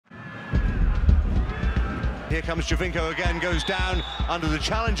Here comes Javinko again, goes down under the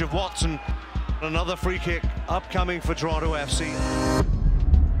challenge of Watson. Another free kick upcoming for Toronto FC.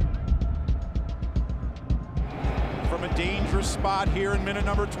 From a dangerous spot here in minute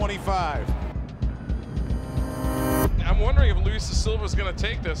number 25. I'm wondering if Luis da Silva is going to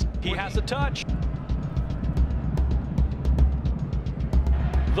take this. He has a touch.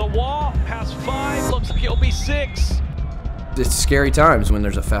 The wall has 5, looks like he'll be 6. It's scary times when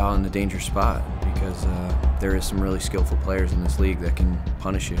there's a foul in a dangerous spot because there is some really skillful players in this league that can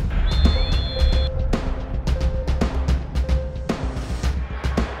punish you.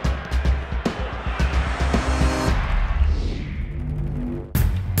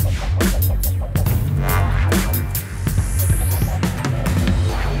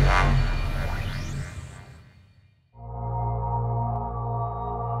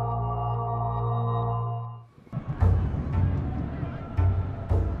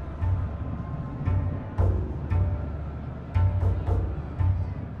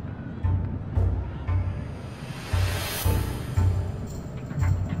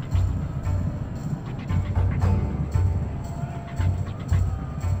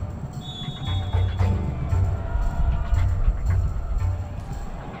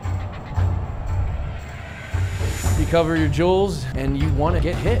 You cover your jewels and you want to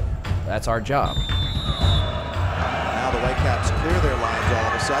get hit. That's our job. Now the Whitecaps clear their lines all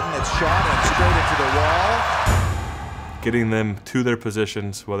of a sudden. It's shot and straight into the wall. Getting them to their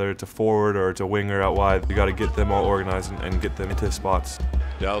positions, whether it's a forward or it's a winger out wide, you got to get them all organized and get them into spots.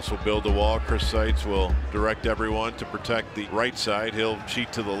 Dallas will build the wall. Chris Seitz will direct everyone to protect the right side. He'll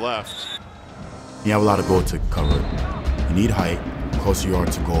cheat to the left. You have a lot of goal to cover. You need height, closer you are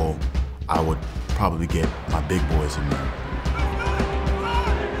to goal. I would probably get my big boys in there.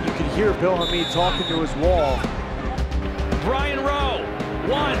 You can hear Bill Hamid talking to his wall. Brian Rowe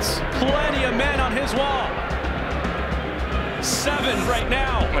wants plenty of men on his wall. 7 right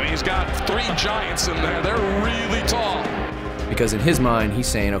now. And he's got 3 giants in there. They're really tall. Because in his mind, he's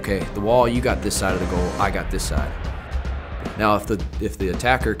saying, okay, the wall, you got this side of the goal, I got this side. Now, if the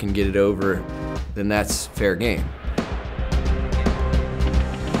attacker can get it over, then that's fair game.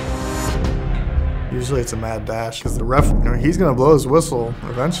 Usually it's a mad dash because the ref, he's going to blow his whistle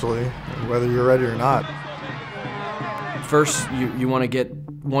eventually, whether you're ready or not. First, you want to get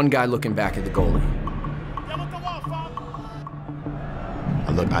one guy looking back at the goalie.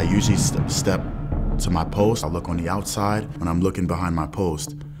 I usually step to my post. I look on the outside. When I'm looking behind my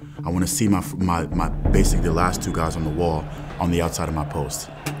post, I want to see my basically the last 2 guys on the wall on the outside of my post.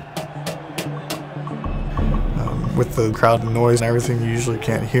 With the crowd and noise and everything, you usually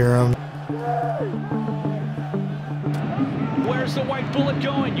can't hear them. Where's the white bullet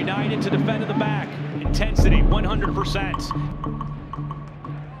going? United to defend in the back. Intensity,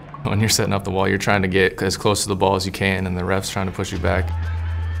 100%. When you're setting up the wall, you're trying to get as close to the ball as you can, and the ref's trying to push you back.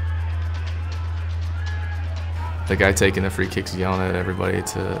 The guy taking the free kicks is yelling at everybody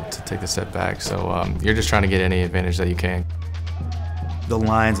to take the step back, so you're just trying to get any advantage that you can. The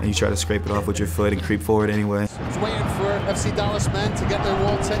lines, and you try to scrape it off with your foot and creep forward anyway. He's waiting for FC Dallas men to get their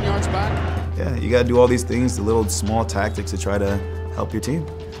wall 10 yards back. Yeah, you got to do all these things, the little small tactics to try to help your team.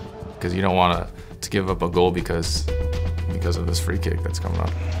 Because you don't want to give up a goal because of this free kick that's coming up.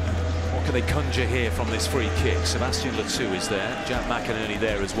 What can they conjure here from this free kick? Sebastian Latou is there, Jack McInerney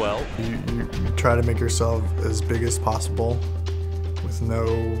there as well. You try to make yourself as big as possible with no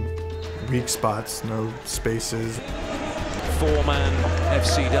weak spots, no spaces. 4-man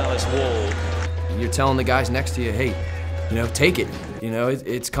FC Dallas wall. You're telling the guys next to you, hey, take it.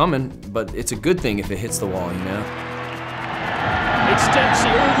 It's coming, but it's a good thing if it hits the wall, It's Dempsey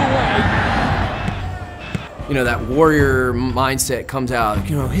all the way. That warrior mindset comes out,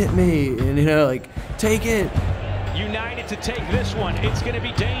 hit me, and take it. United to take this one. It's going to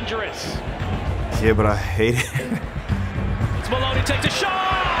be dangerous. Yeah, but I hate it. It's Maloney takes a shot!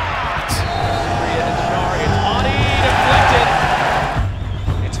 Deflected.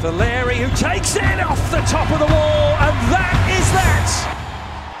 It's Valeri who takes it off the top of the wall, and that is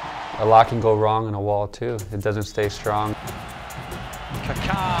that! A lot can go wrong in a wall too. It doesn't stay strong.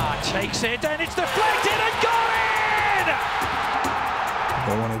 Kaká takes it, and it's deflected and got in! You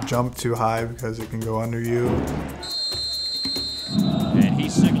don't want to jump too high because it can go under you. And he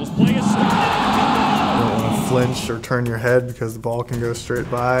signals play is started! You don't want to flinch or turn your head because the ball can go straight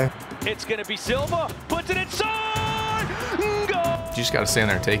by. It's going to be Silva, puts it inside! Goal! You just got to stand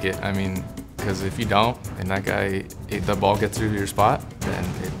there and take it. Because if you don't, and if the ball gets through your spot, then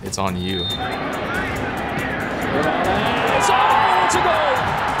it's on you. It's on to goal!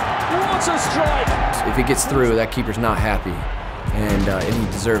 What a strike! If it gets through, that keeper's not happy, and he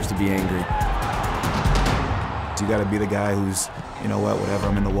deserves to be angry. You got to be the guy who's, you know what, whatever,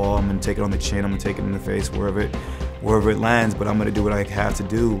 I'm in the wall, I'm going to take it on the chin, I'm going to take it in the face, wherever it lands, but I'm going to do what I have to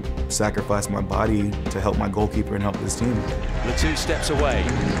do, sacrifice my body to help my goalkeeper and help this team. The 2 steps away,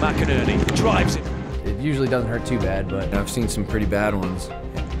 McInerney drives it. It usually doesn't hurt too bad, but I've seen some pretty bad ones.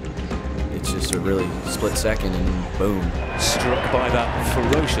 It's just a really split second and boom. Struck by that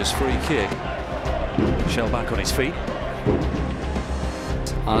ferocious free kick. Shell back on his feet.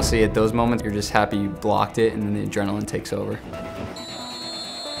 Honestly, at those moments, you're just happy you blocked it, and then the adrenaline takes over.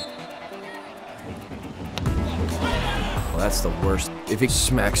 Well, that's the worst. If it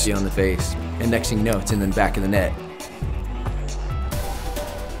smacks you on the face, and next thing you know, it's in the back of the net.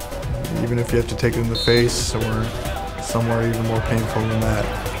 Even if you have to take it in the face or somewhere even more painful than that.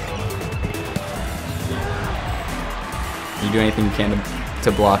 You do anything you can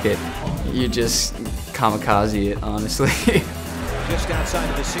to block it. You just kamikaze it, honestly. Just outside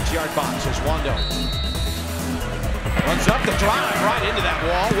of the 6-yard box is Wando. Runs up the drive right into that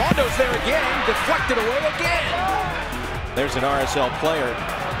wall. Wando's there again, deflected away again. There's an RSL player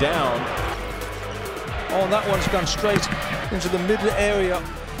down. Oh, and that one's gone straight into the middle area.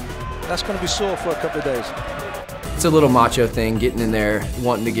 That's going to be sore for a couple of days. It's a little macho thing, getting in there,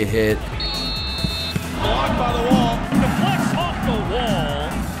 wanting to get hit. Blocked by the wall. Deflects off the wall.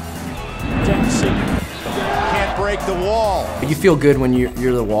 Dempsey can't break the wall. You feel good when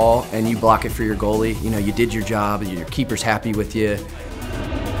you're the wall and you block it for your goalie. You know, you did your job, your keeper's happy with you.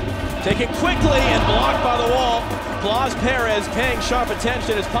 Take it quickly and blocked by the wall. Blas Perez paying sharp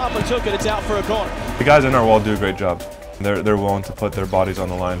attention as Papa took it. It's out for a corner. The guys in our wall do a great job. They're willing to put their bodies on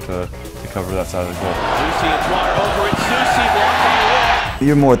the line to cover that side of the goal. Zusi and Dwyer over it. Zusi blocked by the wall.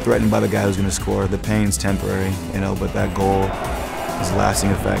 You're more threatened by the guy who's going to score. The pain's temporary, you know, but that goal has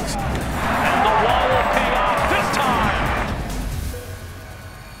lasting effects.